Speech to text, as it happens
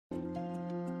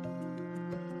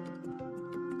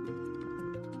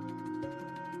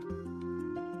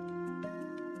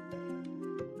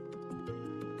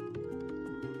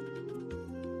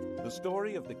The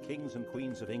story of the kings and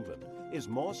queens of England is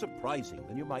more surprising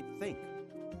than you might think.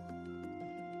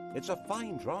 It's a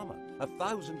fine drama,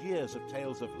 1,000 years of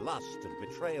tales of lust and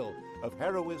betrayal, of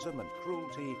heroism and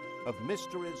cruelty, of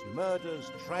mysteries, murders,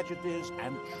 tragedies,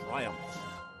 and triumphs.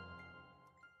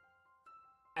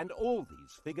 And all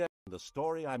these figure in the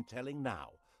story I'm telling now,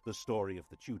 the story of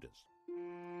the Tudors.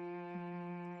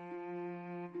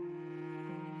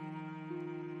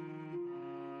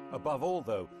 Above all,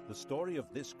 though, the story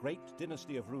of this great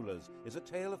dynasty of rulers is a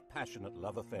tale of passionate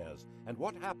love affairs and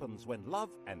what happens when love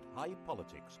and high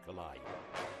politics collide.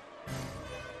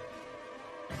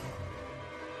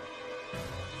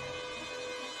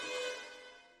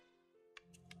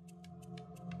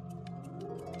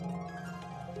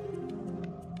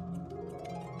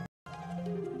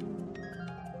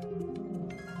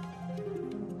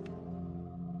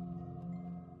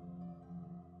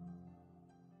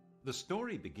 The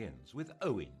story begins with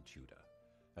Owen Tudor,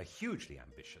 a hugely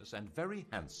ambitious and very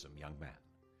handsome young man.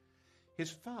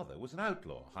 His father was an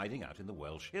outlaw hiding out in the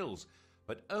Welsh hills,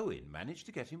 but Owen managed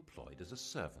to get employed as a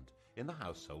servant in the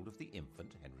household of the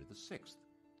infant Henry VI.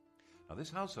 Now,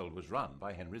 this household was run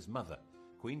by Henry's mother,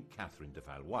 Queen Katherine de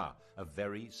Valois, a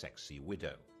very sexy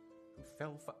widow, who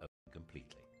fell for Owen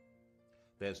completely.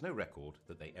 There's no record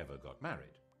that they ever got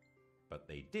married, but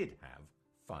they did have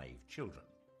 5 children.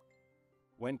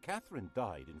 When Catherine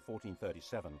died in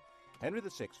 1437, Henry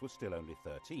VI was still only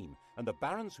 13, and the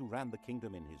barons who ran the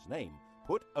kingdom in his name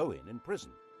put Owen in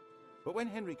prison. But when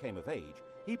Henry came of age,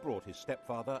 he brought his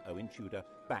stepfather, Owen Tudor,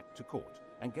 back to court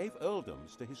and gave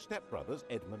earldoms to his stepbrothers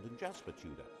Edmund and Jasper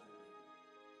Tudor.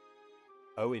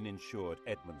 Owen ensured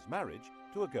Edmund's marriage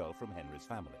to a girl from Henry's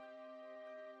family.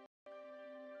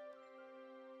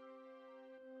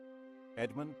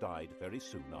 Edmund died very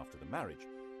soon after the marriage,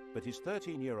 but his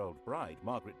 13-year-old bride,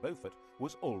 Margaret Beaufort,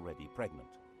 was already pregnant.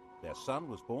 Their son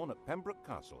was born at Pembroke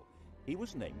Castle. He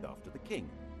was named after the king,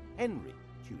 Henry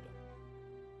Tudor.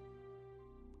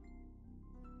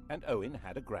 And Owen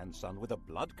had a grandson with a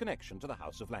blood connection to the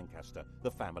House of Lancaster,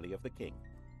 the family of the king.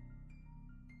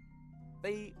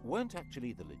 They weren't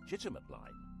actually the legitimate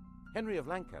line. Henry of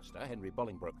Lancaster, Henry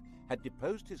Bolingbroke, had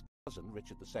deposed his cousin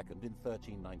Richard II in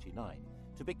 1399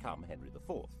 to become Henry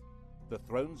IV. The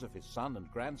thrones of his son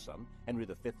and grandson, Henry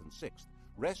V and VI,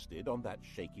 rested on that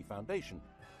shaky foundation,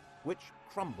 which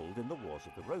crumbled in the Wars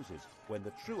of the Roses when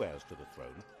the true heirs to the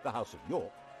throne, the House of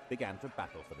York, began to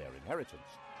battle for their inheritance.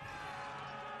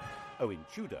 Owen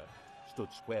Tudor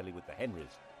stood squarely with the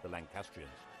Henrys, the Lancastrians.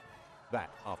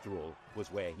 That, after all,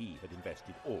 was where he had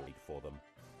invested all for them.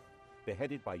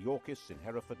 Beheaded by Yorkists in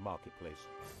Hereford Marketplace,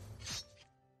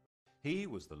 he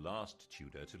was the last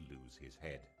Tudor to lose his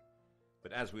head.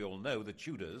 But as we all know, the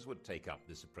Tudors would take up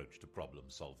this approach to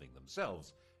problem-solving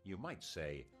themselves, you might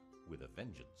say, with a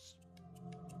vengeance.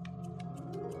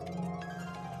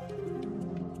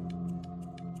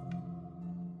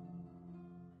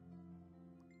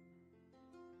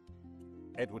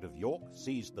 Edward of York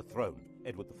seized the throne,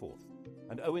 Edward IV,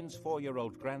 and Owen's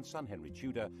 4-year-old grandson, Henry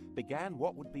Tudor, began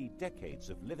what would be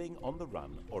decades of living on the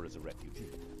run or as a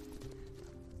refugee.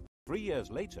 3 years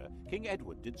later, King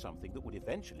Edward did something that would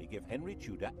eventually give Henry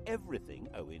Tudor everything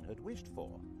Owen had wished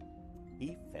for.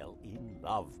 He fell in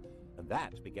love, and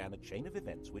that began a chain of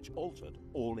events which altered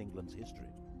all England's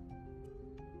history.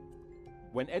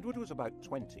 When Edward was about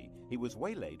 20, he was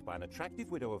waylaid by an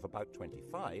attractive widow of about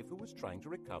 25 who was trying to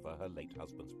recover her late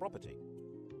husband's property.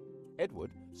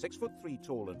 Edward, 6'3"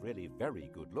 tall and really very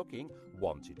good-looking,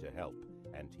 wanted to help,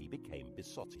 and he became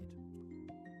besotted.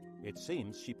 It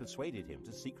seems she persuaded him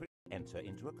to secretly enter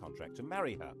into a contract to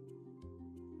marry her.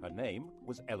 Her name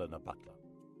was Eleanor Butler.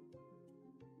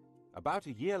 About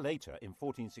a year later, in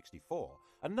 1464,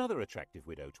 another attractive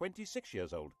widow, 26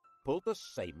 years old, pulled the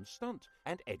same stunt,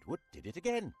 and Edward did it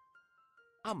again.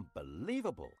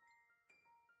 Unbelievable!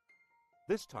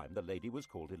 This time the lady was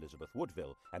called Elizabeth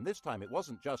Woodville, and this time it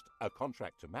wasn't just a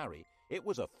contract to marry, it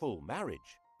was a full marriage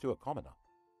to a commoner.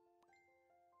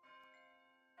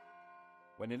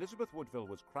 When Elizabeth Woodville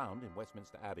was crowned in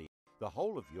Westminster Abbey, the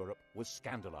whole of Europe was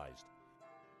scandalized.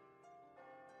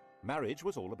 Marriage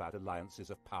was all about alliances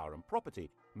of power and property.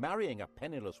 Marrying a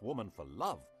penniless woman for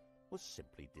love was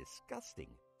simply disgusting.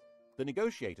 The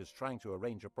negotiators trying to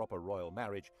arrange a proper royal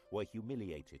marriage were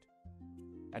humiliated.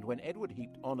 And when Edward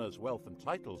heaped honours, wealth and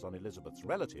titles on Elizabeth's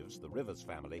relatives, the Rivers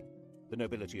family, the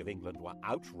nobility of England were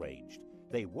outraged.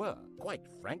 They were, quite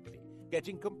frankly,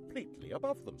 getting completely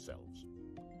above themselves.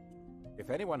 If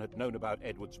anyone had known about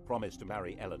Edward's promise to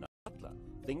marry Eleanor Butler,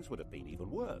 things would have been even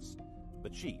worse.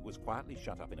 But she was quietly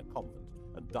shut up in a convent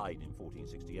and died in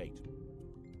 1468.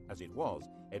 As it was,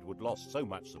 Edward lost so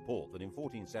much support that in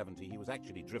 1470 he was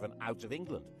actually driven out of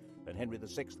England, and Henry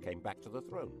VI came back to the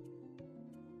throne.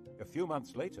 A few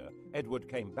months later, Edward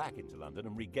came back into London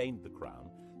and regained the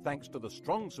crown, thanks to the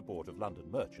strong support of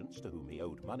London merchants to whom he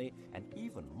owed money, and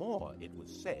even more, it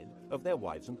was said, of their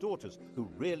wives and daughters, who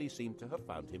really seemed to have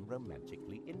found him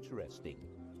romantically interesting.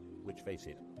 Which, face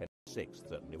it, Henry VI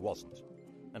certainly wasn't,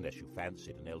 unless you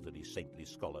fancied an elderly saintly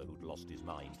scholar who'd lost his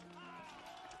mind.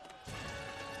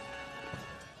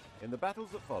 In the battles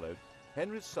that followed,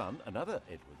 Henry's son, another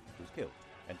Edward, was killed,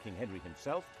 and King Henry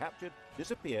himself, captured,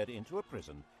 disappeared into a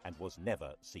prison and was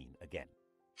never seen again.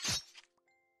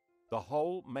 The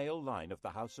whole male line of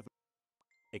the House of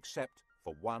except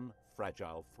for one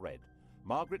fragile thread,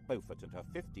 Margaret Beaufort and her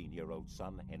 15-year-old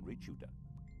son, Henry Tudor.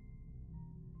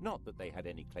 Not that they had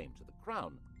any claim to the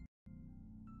crown.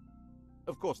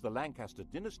 Of course, the Lancaster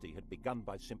dynasty had begun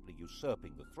by simply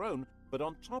usurping the throne, but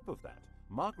on top of that,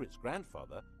 Margaret's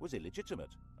grandfather was illegitimate.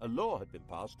 A law had been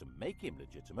passed to make him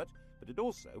legitimate, but it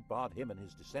also barred him and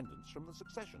his descendants from the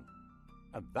succession.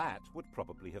 And that would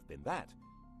probably have been that,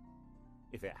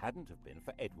 if it hadn't have been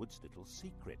for Edward's little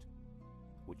secret,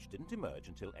 which didn't emerge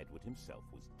until Edward himself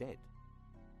was dead.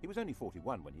 He was only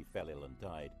 41 when he fell ill and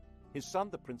died. His son,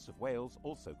 the Prince of Wales,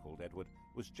 also called Edward,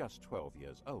 was just 12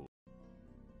 years old.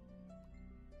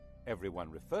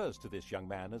 Everyone refers to this young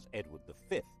man as Edward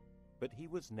V, but he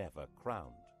was never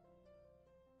crowned.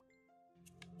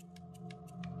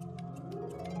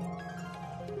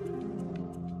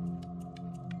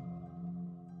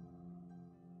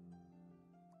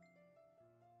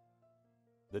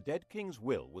 The dead king's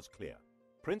will was clear.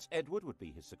 Prince Edward would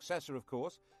be his successor, of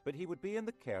course, but he would be in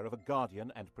the care of a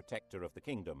guardian and protector of the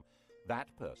kingdom. That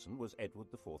person was Edward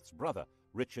IV's brother,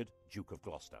 Richard, Duke of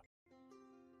Gloucester.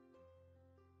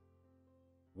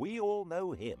 We all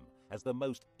know him as the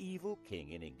most evil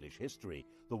king in English history,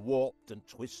 the warped and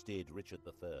twisted Richard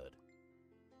III.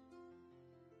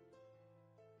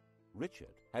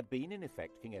 Richard had been, in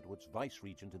effect, King Edward's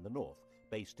vice-regent in the north,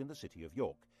 based in the city of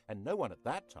York, and no one at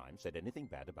that time said anything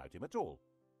bad about him at all.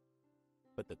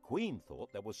 But the Queen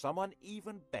thought there was someone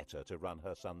even better to run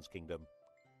her son's kingdom.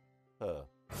 Her.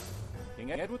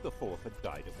 King Edward IV had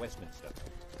died at Westminster.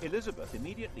 Elizabeth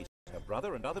immediately sent her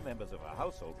brother and other members of her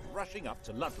household rushing up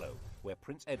to Ludlow, where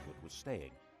Prince Edward was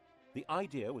staying. The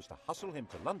idea was to hustle him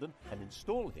to London and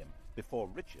install him before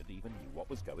Richard even knew what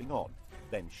was going on.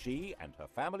 Then she and her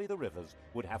family, the Rivers,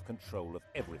 would have control of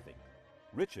everything.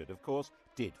 Richard, of course,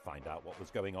 did find out what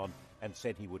was going on and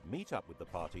said he would meet up with the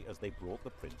party as they brought the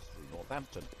prince through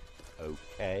Northampton.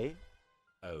 Okay?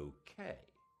 Okay.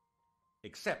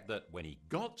 Except that when he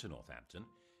got to Northampton,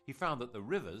 he found that the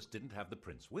Rivers didn't have the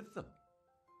prince with them.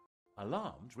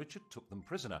 Alarmed, Richard took them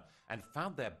prisoner and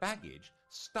found their baggage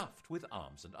stuffed with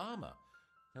arms and armour.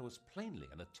 There was plainly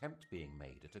an attempt being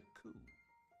made at a coup.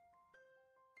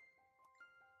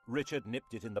 Richard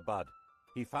nipped it in the bud.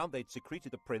 He found they'd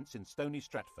secreted the prince in Stony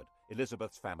Stratford,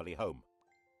 Elizabeth's family home.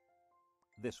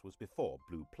 This was before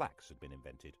blue plaques had been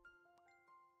invented.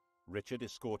 Richard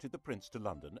escorted the prince to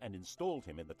London and installed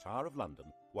him in the Tower of London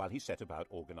while he set about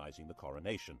organising the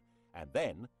coronation. And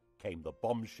then came the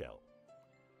bombshell.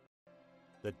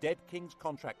 The dead king's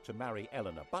contract to marry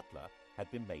Eleanor Butler had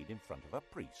been made in front of a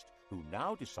priest, who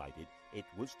now decided it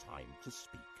was time to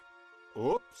speak.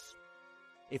 Oops!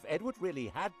 If Edward really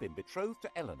had been betrothed to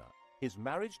Eleanor, his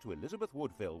marriage to Elizabeth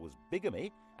Woodville was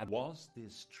bigamy, and was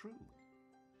this true?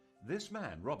 This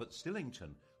man, Robert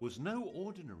Stillington, was no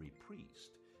ordinary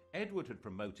priest. Edward had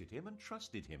promoted him and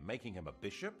trusted him, making him a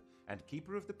bishop and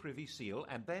keeper of the Privy Seal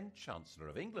and then Chancellor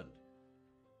of England.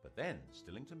 But then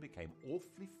Stillington became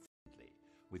awfully friendly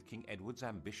with King Edward's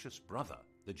ambitious brother,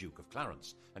 the Duke of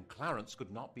Clarence, and Clarence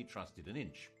could not be trusted an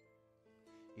inch.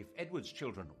 If Edward's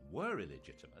children were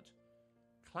illegitimate,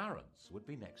 Clarence would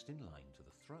be next in line to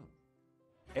the throne.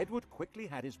 Edward quickly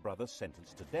had his brother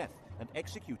sentenced to death and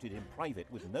executed in private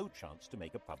with no chance to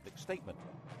make a public statement.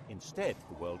 Instead,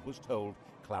 the world was told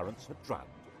Clarence had drowned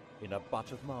in a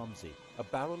butt of Malmsey, a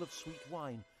barrel of sweet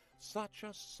wine. Such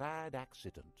a sad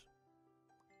accident.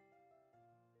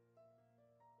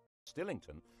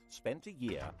 Stillington spent a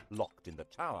year locked in the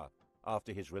Tower.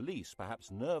 After his release,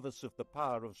 perhaps nervous of the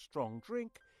power of strong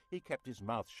drink, he kept his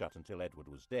mouth shut until Edward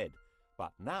was dead.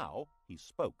 But now he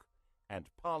spoke, and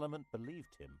Parliament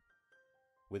believed him.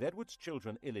 With Edward's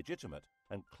children illegitimate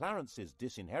and Clarence's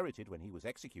disinherited when he was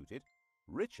executed,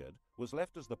 Richard was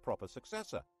left as the proper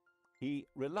successor. He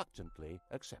reluctantly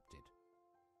accepted.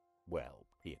 Well,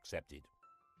 he accepted.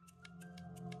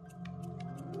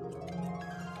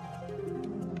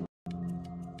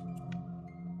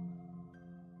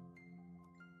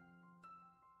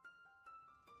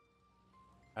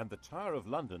 and the Tower of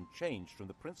London changed from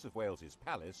the Prince of Wales's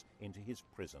palace into his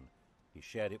prison. He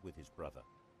shared it with his brother.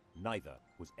 Neither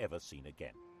was ever seen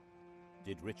again.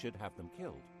 Did Richard have them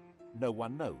killed? No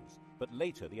one knows, but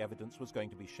later the evidence was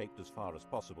going to be shaped as far as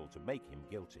possible to make him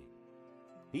guilty.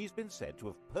 He's been said to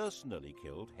have personally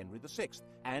killed Henry VI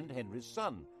and Henry's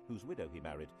son, whose widow he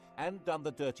married, and done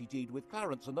the dirty deed with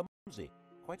Clarence and the Mumsy,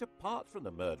 quite apart from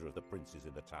the murder of the princes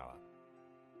in the Tower.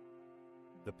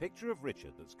 The picture of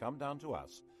Richard that's come down to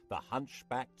us, the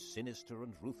hunchbacked, sinister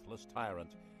and ruthless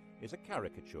tyrant, is a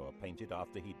caricature painted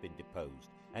after he'd been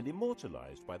deposed and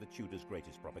immortalised by the Tudors'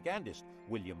 greatest propagandist,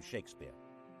 William Shakespeare.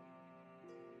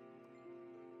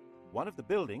 One of the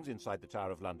buildings inside the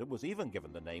Tower of London was even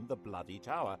given the name the Bloody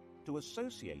Tower to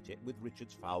associate it with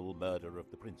Richard's foul murder of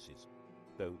the princes,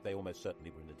 though they almost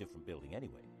certainly were in a different building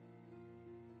anyway.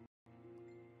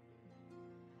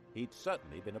 He'd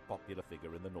certainly been a popular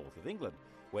figure in the north of England,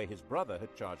 where his brother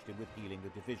had charged him with healing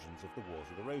the divisions of the Wars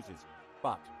of the Roses,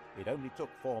 but it only took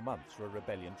 4 months for a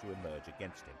rebellion to emerge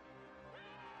against him.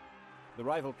 The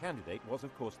rival candidate was,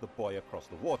 of course, the boy across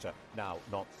the water, now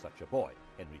not such a boy,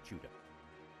 Henry Tudor.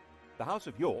 The House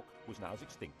of York was now as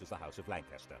extinct as the House of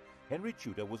Lancaster. Henry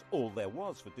Tudor was all there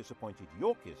was for disappointed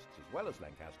Yorkists as well as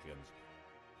Lancastrians.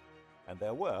 And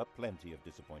there were plenty of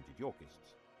disappointed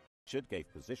Yorkists. Richard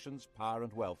gave positions, power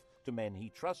and wealth to men he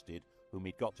trusted, whom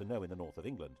he'd got to know in the north of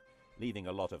England, leaving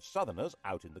a lot of southerners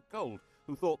out in the cold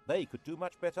who thought they could do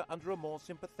much better under a more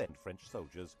sympathetic French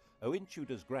soldiers. Owen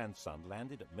Tudor's grandson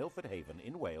landed at Milford Haven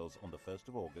in Wales on the 1st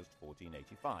of August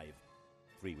 1485.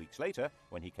 3 weeks later,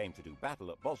 when he came to do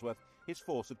battle at Bosworth, his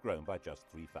force had grown by just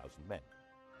 3,000 men.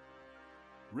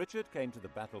 Richard came to the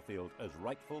battlefield as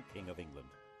rightful King of England.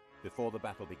 Before the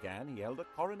battle began, he held a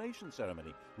coronation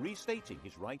ceremony, restating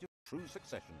his right of true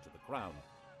succession to the crown,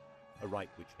 a right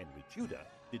which Henry Tudor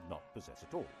did not possess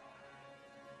at all.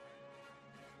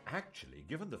 Actually,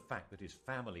 given the fact that his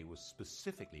family was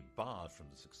specifically barred from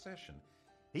the succession,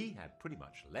 he had pretty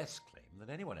much less claim than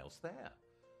anyone else there.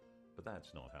 But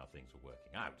that's not how things were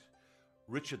working out.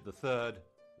 Richard III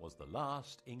was the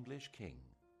last English king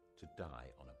to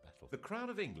die on a battle. The crown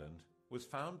of England was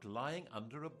found lying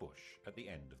under a bush at the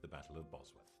end of the Battle of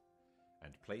Bosworth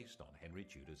and placed on Henry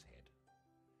Tudor's head.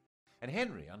 And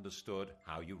Henry understood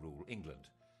how you rule England.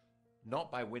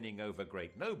 Not by winning over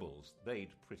great nobles,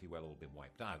 they'd pretty well all been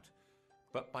wiped out,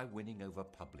 but by winning over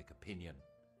public opinion.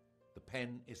 The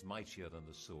pen is mightier than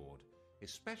the sword,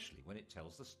 especially when it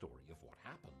tells the story of what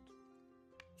happened.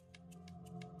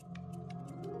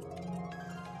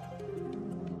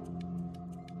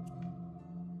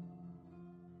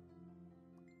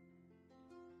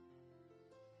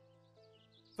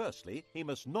 Firstly, he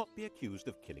must not be accused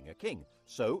of killing a king,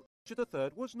 so Richard III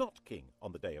was not king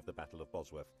on the day of the Battle of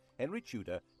Bosworth. Henry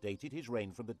Tudor dated his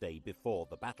reign from the day before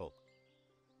the battle.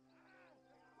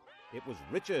 It was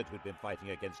Richard who'd been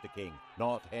fighting against a king,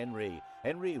 not Henry.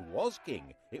 Henry was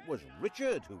king. It was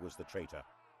Richard who was the traitor.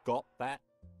 Got that?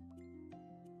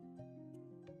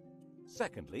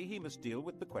 Secondly, he must deal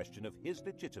with the question of his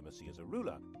legitimacy as a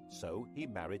ruler, so he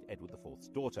married Edward IV's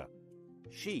daughter.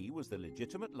 She was the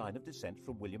legitimate line of descent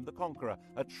from William the Conqueror,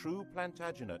 a true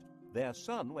Plantagenet. Their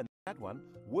son, when they had one,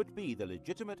 would be the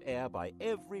legitimate heir by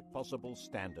every possible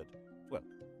standard. Well,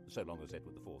 so long as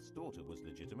Edward IV's daughter was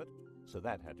legitimate, so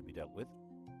that had to be dealt with.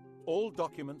 All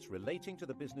documents relating to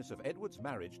the business of Edward's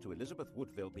marriage to Elizabeth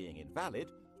Woodville being invalid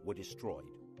were destroyed.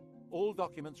 All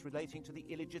documents relating to the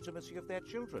illegitimacy of their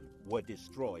children were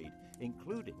destroyed,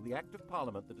 including the Act of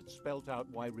Parliament that had spelt out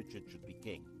why Richard should be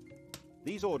king.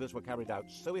 These orders were carried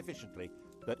out so efficiently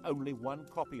that only one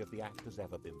copy of the Act has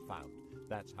ever been found.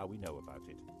 That's how we know about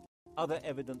it. Other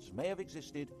evidence may have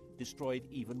existed, destroyed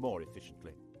even more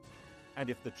efficiently.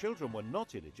 And if the children were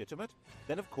not illegitimate,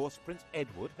 then of course Prince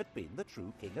Edward had been the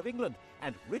true King of England,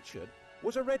 and Richard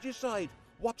was a regicide.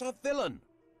 What a villain!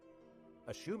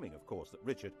 Assuming, of course, that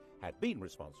Richard had been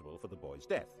responsible for the boy's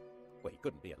death. Well, he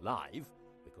couldn't be alive,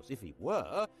 because if he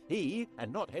were, he,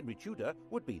 and not Henry Tudor,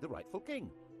 would be the rightful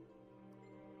king.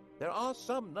 There are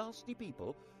some nasty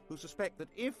people who suspect that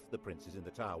if the princes in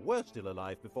the Tower were still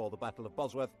alive before the Battle of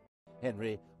Bosworth,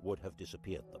 Henry would have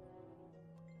disappeared them.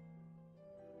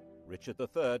 Richard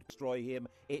III, destroy him,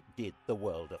 it did the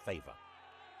world a favour.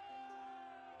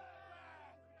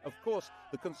 Of course,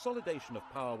 the consolidation of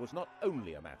power was not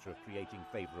only a matter of creating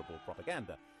favourable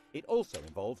propaganda, it also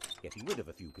involved getting rid of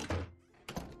a few people.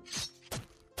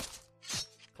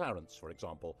 Clarence, for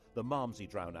example, the Malmsey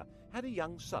drowner, had a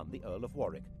young son, the Earl of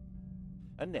Warwick,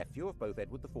 a nephew of both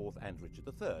Edward IV and Richard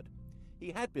III.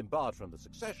 He had been barred from the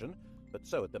succession, but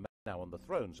so had the man now on the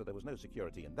throne, so there was no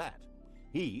security in that.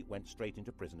 He went straight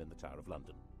into prison in the Tower of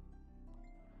London.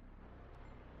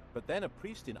 But then a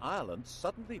priest in Ireland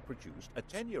suddenly produced a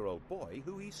 10-year-old boy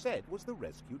who he said was the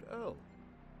rescued Earl.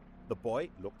 The boy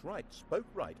looked right, spoke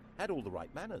right, had all the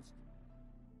right manners.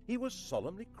 He was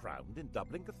solemnly crowned in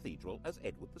Dublin Cathedral as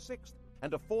Edward VI,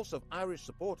 and a force of Irish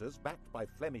supporters backed by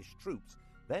Flemish troops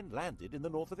then landed in the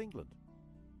north of England.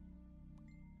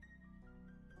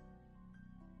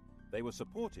 They were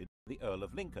supported by the Earl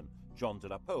of Lincoln, John de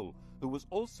la Pole, who was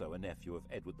also a nephew of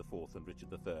Edward IV and Richard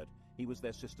III. He was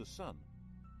their sister's son.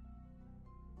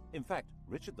 In fact,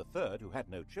 Richard III, who had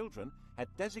no children, had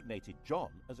designated John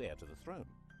as heir to the throne.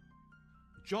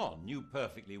 John knew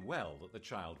perfectly well that the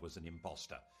child was an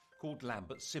impostor called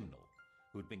Lambert Simnel,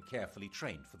 who had been carefully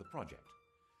trained for the project.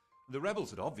 The rebels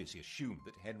had obviously assumed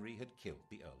that Henry had killed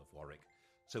the Earl of Warwick,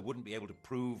 so wouldn't be able to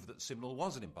prove that Simnel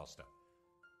was an impostor.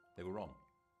 They were wrong.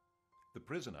 The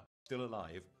prisoner, still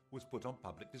alive, was put on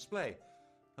public display,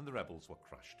 and the rebels were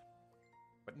crushed.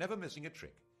 But never missing a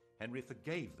trick, Henry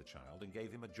forgave the child and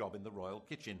gave him a job in the royal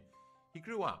kitchen. He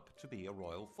grew up to be a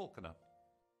royal falconer.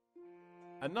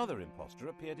 Another impostor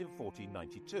appeared in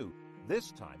 1492,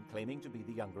 this time claiming to be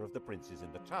the younger of the princes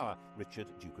in the Tower, Richard,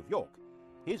 Duke of York.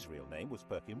 His real name was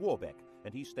Perkin Warbeck,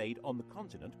 and he stayed on the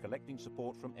continent collecting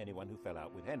support from anyone who fell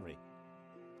out with Henry.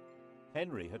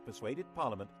 Henry had persuaded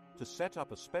Parliament to set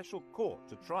up a special court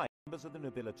to try members of the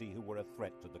nobility who were a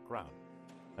threat to the crown.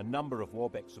 A number of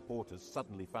Warbeck's supporters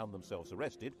suddenly found themselves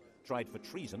arrested, tried for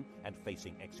treason, and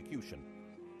facing execution.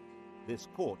 This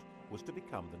court was to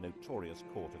become the notorious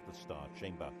Court of the Star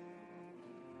Chamber.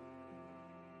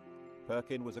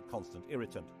 Perkin was a constant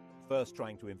irritant, first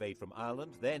trying to invade from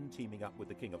Ireland, then teaming up with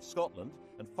the King of Scotland,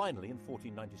 and finally in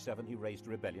 1497 he raised a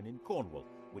rebellion in Cornwall,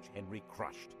 which Henry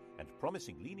crushed, and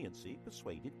promising leniency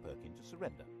persuaded Perkin to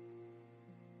surrender.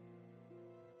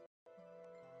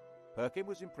 Perkin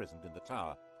was imprisoned in the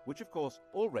Tower, which of course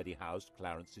already housed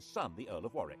Clarence's son, the Earl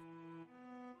of Warwick.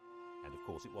 And of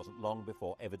course it wasn't long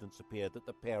before evidence appeared that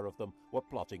the pair of them were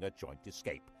plotting a joint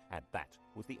escape, and that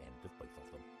was the end of both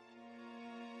of them.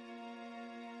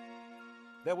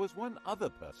 There was one other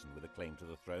person with a claim to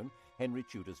the throne, Henry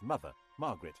Tudor's mother,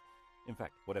 Margaret. In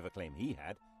fact, whatever claim he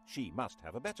had, she must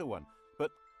have a better one,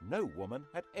 but no woman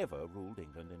had ever ruled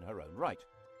England in her own right.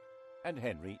 And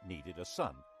Henry needed a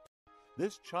son.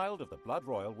 This child of the blood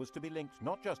royal was to be linked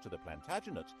not just to the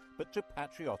Plantagenets, but to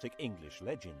patriotic English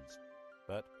legends.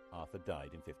 But Arthur died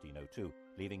in 1502,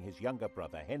 leaving his younger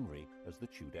brother Henry as the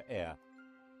Tudor heir.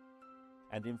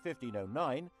 And in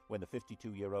 1509, when the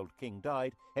 52-year-old king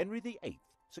died, Henry VIII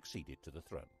succeeded to the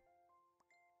throne.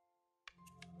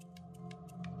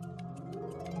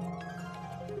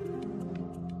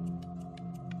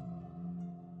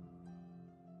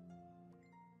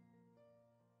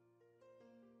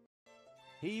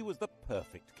 He was the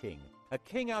perfect king, a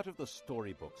king out of the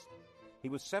storybooks. He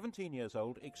was 17 years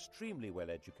old, extremely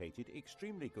well educated,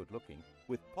 extremely good-looking,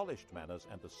 with polished manners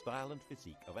and the style and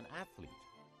physique of an athlete.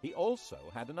 He also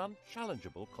had an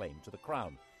unchallengeable claim to the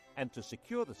crown, and to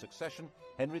secure the succession,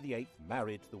 Henry VIII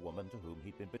married the woman to whom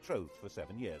he'd been betrothed for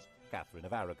 7 years, Catherine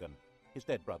of Aragon, his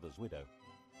dead brother's widow.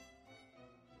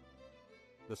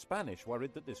 The Spanish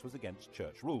worried that this was against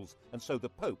church rules, and so the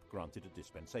Pope granted a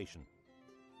dispensation.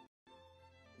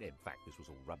 In fact, this was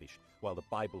all rubbish. While the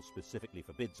Bible specifically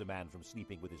forbids a man from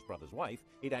sleeping with his brother's wife,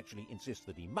 it actually insists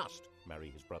that he must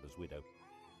marry his brother's widow.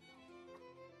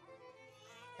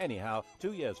 Anyhow,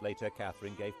 2 years later,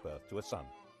 Catherine gave birth to a son.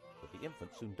 But the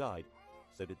infant soon died.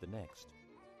 So did the next.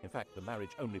 In fact, the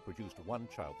marriage only produced one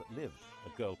child that lived,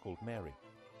 a girl called Mary.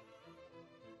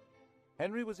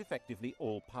 Henry was effectively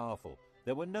all-powerful.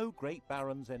 There were no great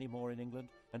barons anymore in England,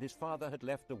 and his father had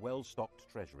left a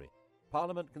well-stocked treasury.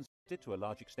 Parliament consisted to a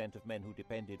large extent of men who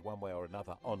depended one way or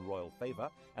another on royal favour,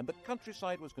 and the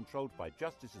countryside was controlled by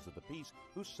justices of the peace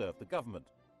who served the government.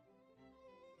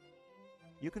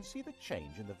 You can see the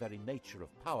change in the very nature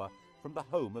of power from the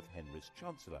home of Henry's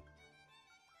Chancellor.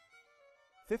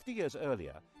 50 years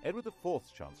earlier, Edward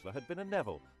IV's Chancellor had been a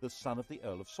Neville, the son of the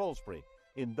Earl of Salisbury.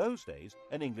 In those days,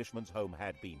 an Englishman's home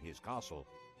had been his castle.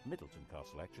 Middleton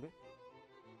Castle, actually.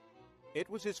 It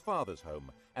was his father's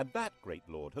home, and that great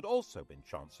lord had also been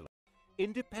Chancellor.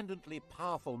 Independently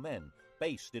powerful men,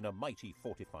 based in a mighty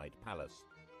fortified palace.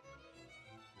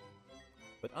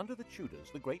 But under the Tudors,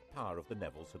 the great power of the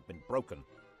Nevilles had been broken.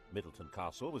 Middleton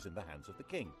Castle was in the hands of the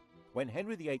king. When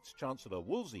Henry VIII's Chancellor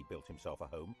Wolsey built himself a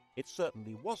home, it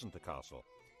certainly wasn't a castle.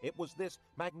 It was this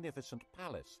magnificent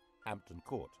palace, Hampton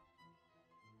Court.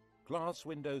 Glass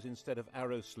windows instead of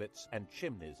arrow slits and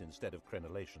chimneys instead of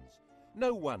crenellations.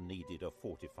 No one needed a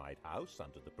fortified house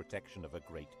under the protection of a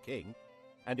great king,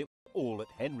 and it was all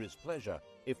at Henry's pleasure.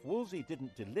 If Wolsey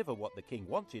didn't deliver what the king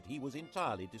wanted, he was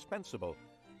entirely dispensable.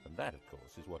 And that, of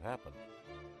course, is what happened.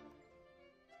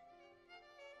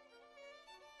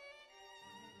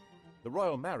 The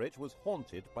royal marriage was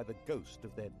haunted by the ghost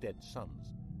of their dead sons.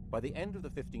 By the end of the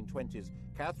 1520s,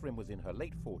 Catherine was in her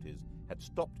late 40s, had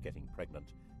stopped getting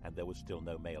pregnant, and there was still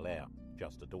no male heir,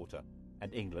 just a daughter.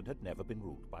 And England had never been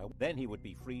ruled by a... Then he would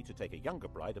be free to take a younger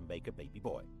bride and make a baby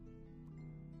boy.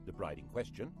 The bride in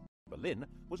question, Boleyn,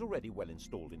 was already well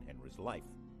installed in Henry's life.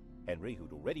 Henry,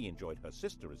 who'd already enjoyed her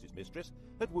sister as his mistress,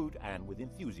 had wooed Anne with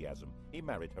enthusiasm. He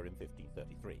married her in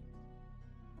 1533.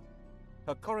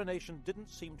 Her coronation didn't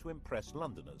seem to impress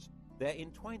Londoners. Their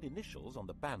entwined initials on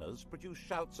the banners produced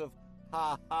shouts of,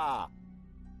 "Ha ha!"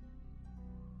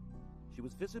 She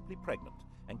was visibly pregnant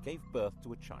and gave birth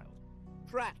to a child.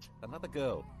 Drat! Another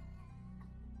girl.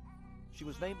 She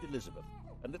was named Elizabeth,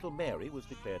 and little Mary was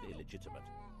declared illegitimate.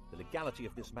 The legality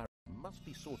of this marriage must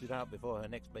be sorted out before her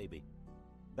next baby.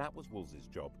 That was Wolsey's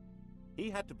job. He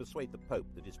had to persuade the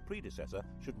Pope that his predecessor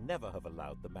should never have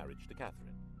allowed the marriage to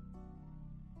Catherine.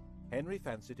 Henry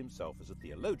fancied himself as a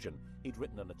theologian. He'd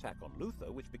written an attack on Luther,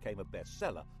 which became a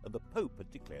bestseller, and the Pope had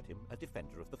declared him a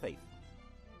defender of the faith.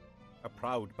 A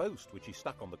proud boast which he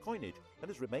stuck on the coinage and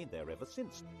has remained there ever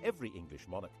since. Every English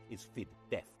monarch is fid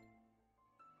deaf.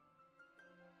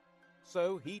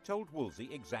 So he told Wolsey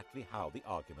exactly how the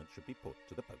argument should be put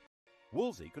to the Pope.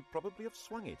 Wolsey could probably have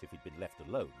swung it if he'd been left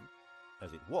alone.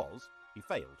 As it was, he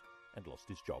failed and lost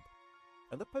his job.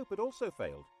 And the Pope had also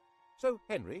failed. So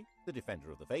Henry, the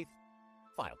defender of the faith,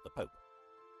 filed the Pope.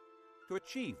 To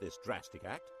achieve this drastic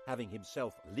act, having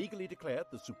himself legally declared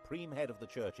the supreme head of the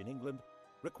Church in England,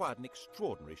 required an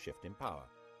extraordinary shift in power.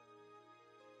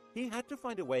 He had to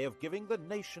find a way of giving the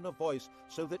nation a voice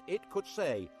so that it could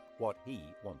say what he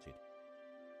wanted.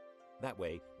 That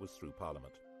way was through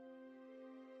Parliament.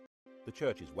 The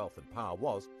Church's wealth and power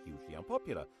was hugely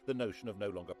unpopular. The notion of no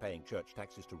longer paying church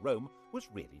taxes to Rome was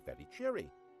really very cheery.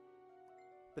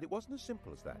 But it wasn't as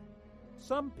simple as that.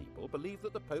 Some people believed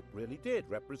that the Pope really did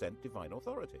represent divine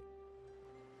authority.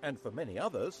 And for many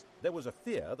others, there was a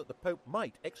fear that the Pope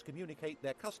might excommunicate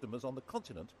their customers on the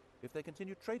continent if they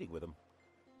continued trading with them.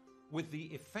 With the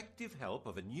effective help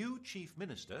of a new chief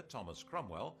minister, Thomas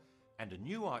Cromwell, and a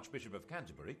new Archbishop of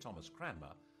Canterbury, Thomas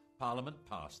Cranmer, Parliament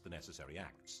passed the necessary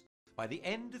acts. By the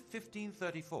end of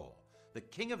 1534, the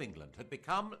King of England had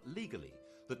become, legally,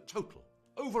 the total,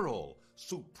 overall,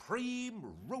 supreme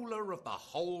ruler of the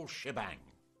whole shebang.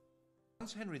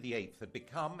 Once Henry VIII had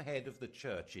become head of the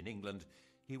Church in England,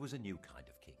 he was a new kind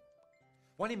of king.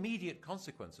 One immediate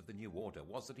consequence of the new order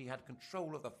was that he had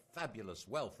control of the fabulous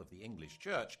wealth of the English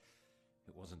Church.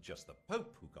 It wasn't just the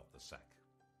Pope who got the sack.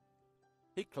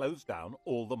 He closed down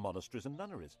all the monasteries and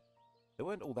nunneries. There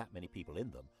weren't all that many people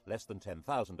in them, less than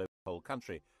 10,000 over the whole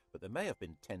country, but there may have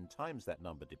been 10 times that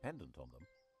number dependent on them.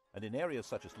 And in areas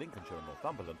such as Lincolnshire and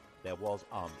Northumberland, there was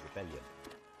armed rebellion.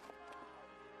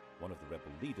 One of the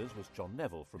rebel leaders was John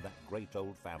Neville from that great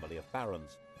old family of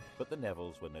barons, but the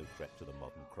Nevilles were no threat to the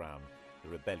modern crown. The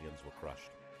rebellions were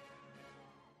crushed.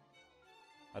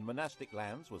 And monastic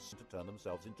lands were to turn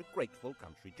themselves into grateful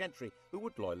country gentry who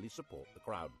would loyally support the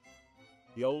crown.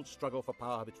 The old struggle for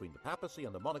power between the papacy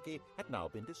and the monarchy had now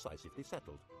been decisively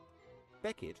settled.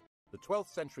 Becket, the 12th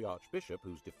century archbishop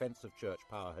whose defence of church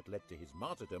power had led to his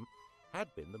martyrdom,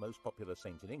 had been the most popular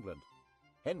saint in England.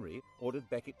 Henry ordered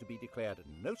Becket to be declared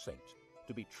no saint,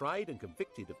 to be tried and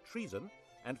convicted of treason,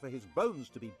 and for his bones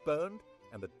to be burned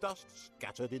and the dust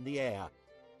scattered in the air.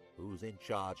 Who's in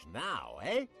charge now,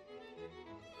 eh?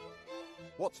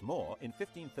 What's more, in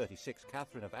 1536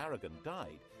 Catherine of Aragon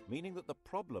died, meaning that the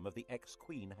problem of the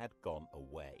ex-queen had gone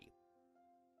away.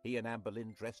 He and Anne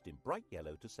Boleyn dressed in bright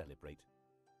yellow to celebrate.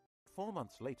 4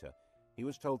 months later, he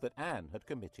was told that Anne had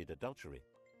committed adultery.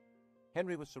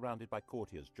 Henry was surrounded by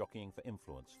courtiers jockeying for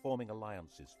influence, forming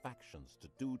alliances, factions, to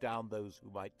do down those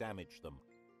who might damage them.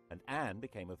 And Anne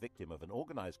became a victim of an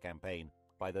organised campaign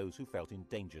by those who felt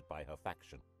endangered by her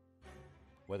faction.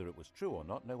 Whether it was true or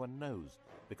not, no one knows,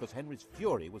 because Henry's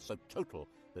fury was so total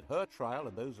that her trial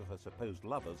and those of her supposed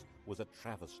lovers was a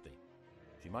travesty.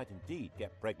 She might indeed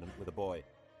get pregnant with a boy,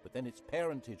 but then its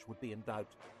parentage would be in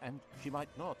doubt, and she might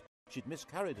not. She'd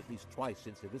miscarried at least twice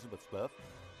since Elizabeth's birth.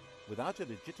 Without a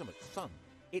legitimate son,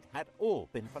 it had all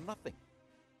been for nothing.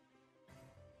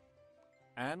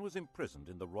 Anne was imprisoned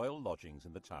in the royal lodgings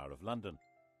in the Tower of London.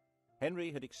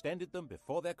 Henry had extended them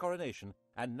before their coronation,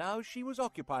 and now she was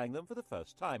occupying them for the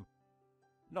first time.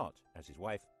 Not as his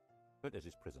wife, but as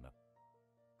his prisoner.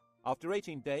 After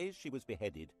 18 days, she was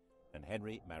beheaded, and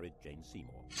Henry married Jane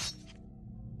Seymour.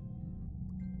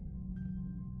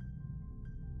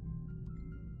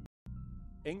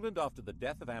 England after the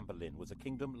death of Anne Boleyn was a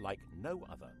kingdom like no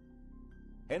other.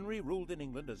 Henry ruled in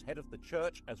England as head of the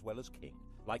church as well as king,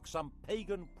 like some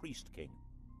pagan priest-king.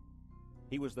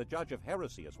 He was the judge of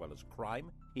heresy as well as crime.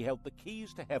 He held the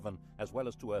keys to heaven as well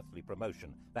as to earthly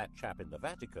promotion. That chap in the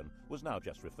Vatican was now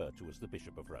just referred to as the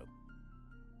Bishop of Rome.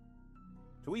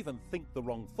 To even think the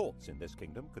wrong thoughts in this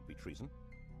kingdom could be treason.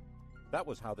 That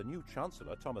was how the new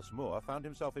Chancellor, Thomas More, found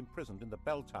himself imprisoned in the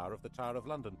bell tower of the Tower of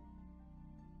London.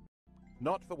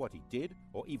 Not for what he did,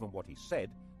 or even what he said,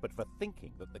 but for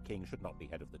thinking that the king should not be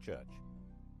head of the church.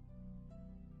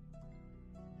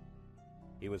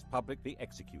 He was publicly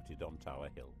executed on Tower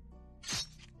Hill.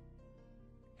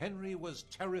 Henry was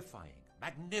terrifying,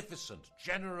 magnificent,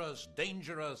 generous,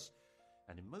 dangerous,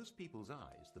 and in most people's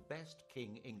eyes, the best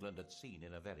king England had seen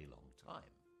in a very long time.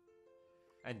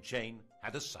 And Jane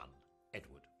had a son,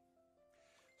 Edward.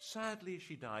 Sadly,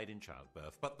 she died in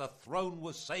childbirth, but the throne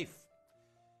was safe.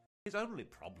 His only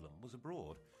problem was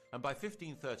abroad, and by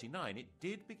 1539 it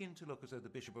did begin to look as though the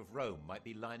Bishop of Rome might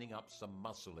be lining up some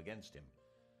muscle against him.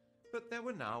 But there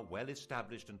were now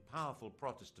well-established and powerful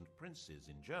Protestant princes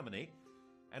in Germany,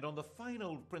 and on the fine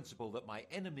old principle that my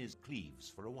enemy's cleaves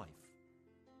for a wife.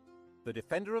 The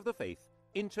defender of the faith,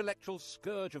 intellectual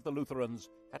scourge of the Lutherans,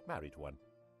 had married one.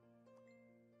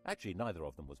 Actually, neither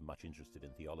of them was much interested in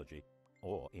theology,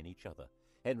 or in each other.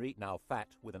 Henry, now fat,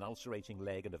 with an ulcerating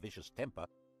leg and a vicious temper,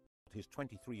 his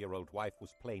 23-year-old wife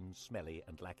was plain, smelly,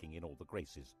 and lacking in all the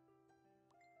graces.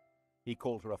 He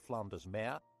called her a Flanders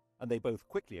mare, and they both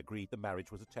quickly agreed the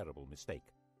marriage was a terrible mistake.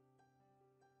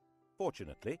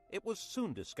 Fortunately, it was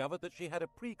soon discovered that she had a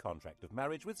pre-contract of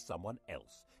marriage with someone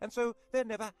else, and so there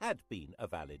never had been a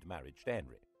valid marriage to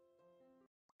Henry.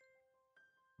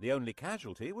 The only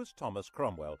casualty was Thomas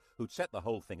Cromwell, who'd set the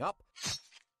whole thing up,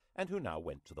 and who now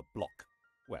went to the block.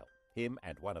 Well, him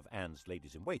and one of Anne's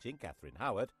ladies-in-waiting, Catherine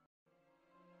Howard.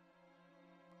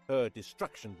 Her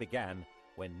destruction began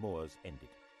when More's ended.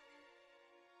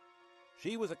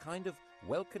 She was a kind of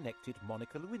well-connected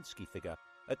Monica Lewinsky figure,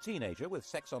 a teenager with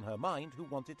sex on her mind who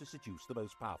wanted to seduce the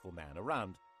most powerful man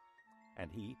around. And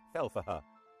he fell for her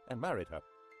and married her.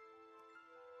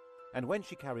 And when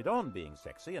she carried on being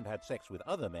sexy and had sex with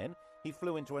other men, he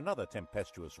flew into another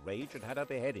tempestuous rage and had her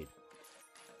beheaded.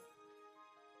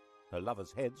 Her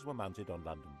lovers' heads were mounted on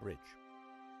London Bridge.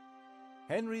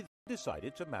 Henry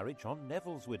decided to marry John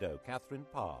Neville's widow, Catherine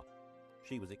Parr.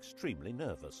 She was extremely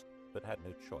nervous, but had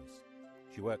no choice.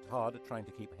 She worked hard at trying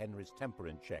to keep Henry's temper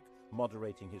in check,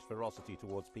 moderating his ferocity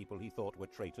towards people he thought were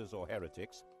traitors or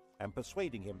heretics, and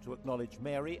persuading him to acknowledge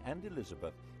Mary and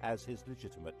Elizabeth as his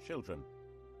legitimate children.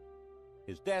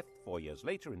 His death, 4 years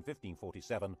later in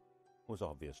 1547, was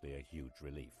obviously a huge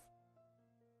relief.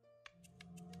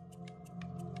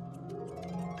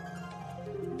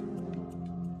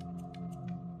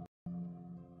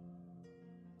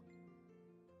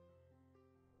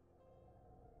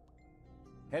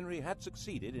 Henry had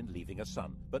succeeded in leaving a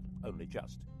son, but only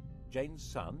just. Jane's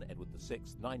son, Edward VI,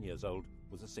 9 years old,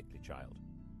 was a sickly child.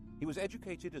 He was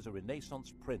educated as a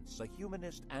Renaissance prince, a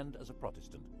humanist, and as a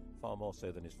Protestant, far more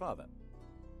so than his father.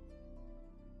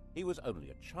 He was only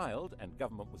a child, and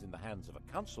government was in the hands of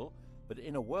a council, but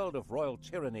in a world of royal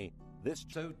tyranny, this...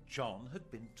 So John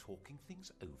had been talking things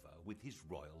over with his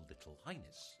Royal Little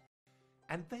Highness,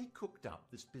 and they cooked up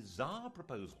this bizarre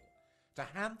proposal to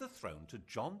hand the throne to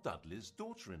John Dudley's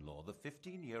daughter-in-law, the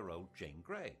 15-year-old Jane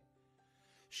Grey.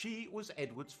 She was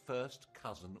Edward's first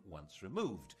cousin once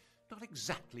removed, not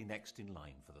exactly next in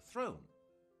line for the throne,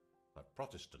 but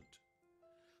Protestant.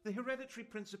 The hereditary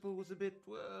principle was a bit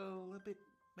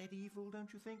medieval,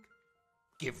 don't you think?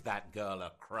 Give that girl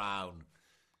a crown.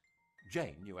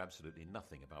 Jane knew absolutely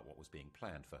nothing about what was being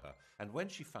planned for her, and when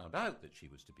she found out that she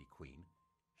was to be queen,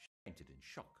 she fainted in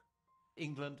shock.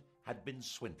 England had been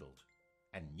swindled,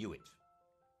 and knew it.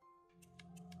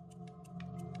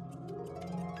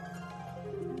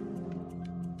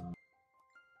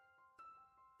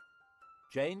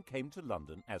 Jane came to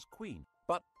London as queen,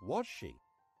 but was she?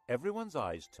 Everyone's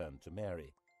eyes turned to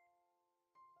Mary.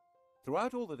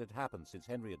 Throughout all that had happened since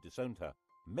Henry had disowned her,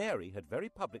 Mary had very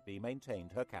publicly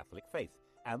maintained her Catholic faith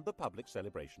and the public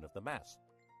celebration of the Mass.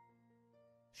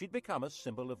 She'd become a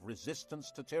symbol of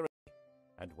resistance to tyranny,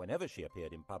 and whenever she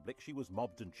appeared in public, she was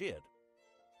mobbed and cheered.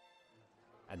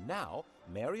 And now,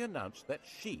 Mary announced that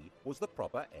she was the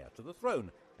proper heir to the throne,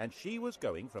 and she was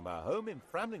going from her home in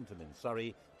Framlington in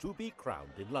Surrey to be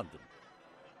crowned in London.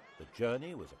 The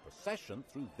journey was a procession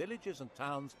through villages and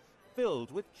towns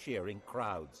filled with cheering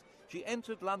crowds. She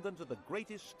entered London to the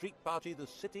greatest street party the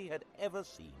city had ever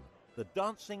seen. The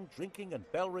dancing, drinking, and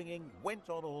bell-ringing went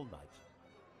on all night.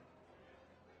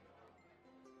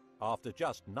 After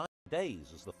just 9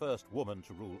 days as the first woman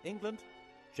to rule England,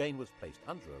 Jane was placed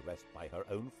under arrest by her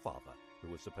own father, who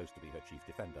was supposed to be her chief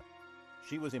defender.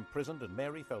 She was imprisoned, and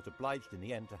Mary felt obliged in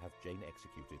the end to have Jane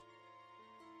executed.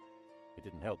 It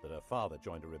didn't help that her father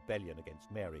joined a rebellion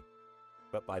against Mary.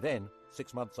 But by then,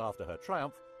 6 months after her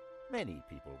triumph, many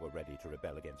people were ready to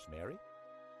rebel against Mary.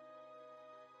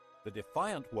 The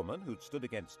defiant woman who'd stood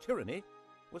against tyranny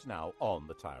was now on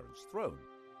the tyrant's throne.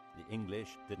 The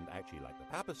English didn't actually like the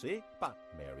papacy, but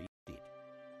Mary did.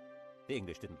 The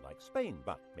English didn't like Spain,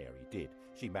 but Mary did.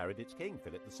 She married its king,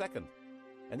 Philip II.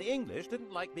 And the English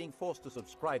didn't like being forced to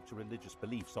subscribe to religious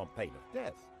beliefs on pain of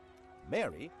death.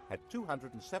 Mary had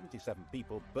 277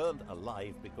 people burned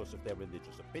alive because of their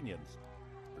religious opinions.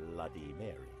 Bloody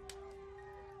Mary.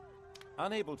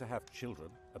 Unable to have children,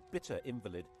 a bitter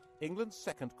invalid, England's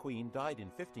second queen died in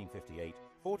 1558,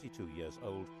 42 years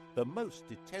old, the most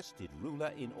detested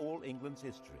ruler in all England's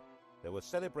history. There were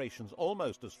celebrations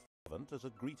almost as fervent as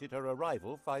had greeted her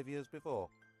arrival 5 years before.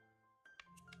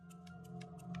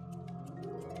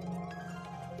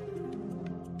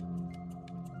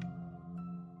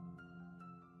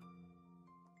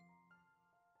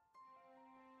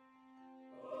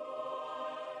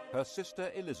 Her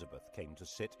sister Elizabeth came to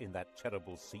sit in that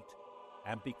terrible seat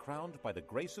and be crowned by the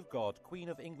grace of God Queen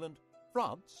of England,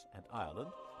 France and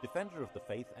Ireland, defender of the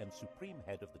faith and supreme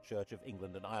head of the Church of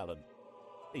England and Ireland,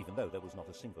 even though there was not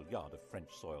a single yard of French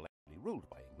soil actually ruled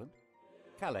by England.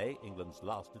 Calais, England's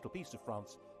last little piece of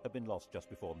France, had been lost just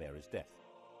before Mary's death.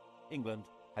 England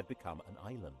had become an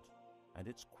island, and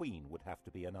its queen would have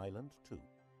to be an island too.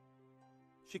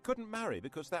 She couldn't marry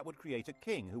because that would create a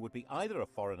king who would be either a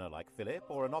foreigner like Philip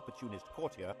or an opportunist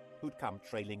courtier who'd come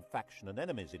trailing faction and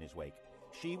enemies in his wake.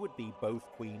 She would be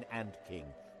both queen and king,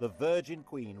 the virgin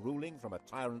queen ruling from a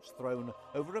tyrant's throne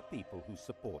over a people whose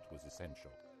support was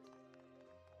essential.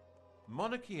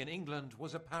 Monarchy in England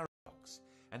was a paradox,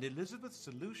 and Elizabeth's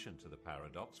solution to the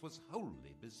paradox was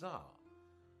wholly bizarre.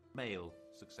 Male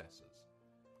successors.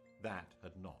 That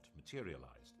had not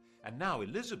materialized, and now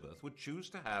Elizabeth would choose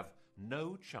to have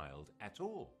no child at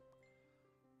all.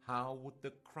 How would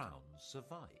the crown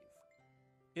survive?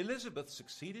 Elizabeth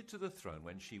succeeded to the throne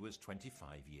when she was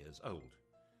 25 years old.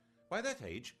 By that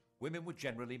age, women were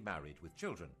generally married with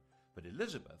children, but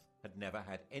Elizabeth had never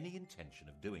had any intention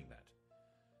of doing that.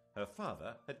 Her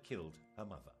father had killed her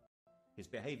mother. His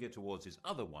behavior towards his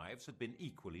other wives had been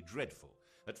equally dreadful.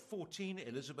 At 14,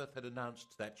 Elizabeth had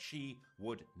announced that she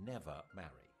would never marry.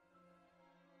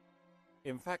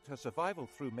 In fact, her survival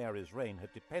through Mary's reign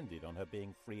had depended on her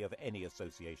being free of any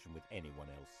association with anyone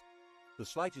else. The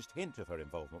slightest hint of her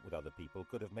involvement with other people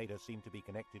could have made her seem to be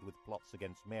connected with plots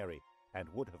against Mary and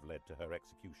would have led to her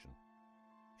execution.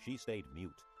 She stayed mute,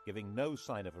 giving no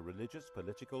sign of a religious,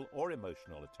 political, or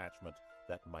emotional attachment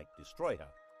that might destroy her.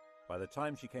 By the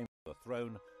time she came to the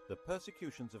throne, the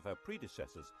persecutions of her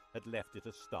predecessors had left it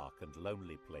a stark and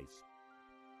lonely place.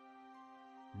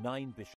 9 bishops